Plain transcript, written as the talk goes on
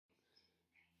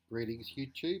Greetings,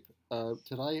 YouTube.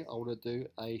 Today I want to do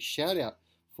a shout out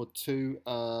for two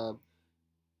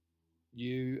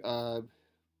new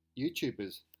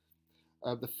YouTubers.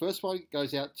 The first one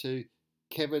goes out to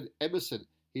Kevin Emerson.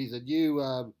 He's a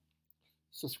new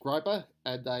subscriber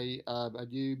and a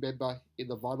new member in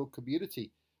the vinyl community.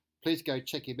 Please go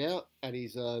check him out at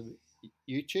his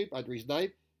YouTube under his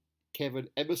name, Kevin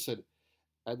Emerson.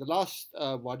 And the last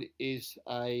one is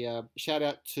a shout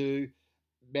out to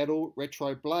Metal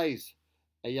Retro Blaze,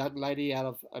 a young lady out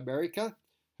of America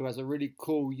who has a really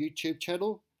cool YouTube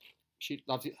channel. She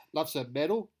loves her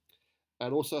metal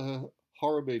and also her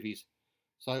horror movies.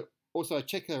 So also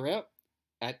check her out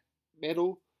at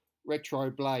Metal Retro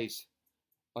Blaze.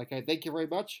 Okay, thank you very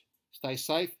much. Stay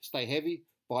safe, stay heavy.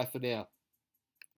 Bye for now.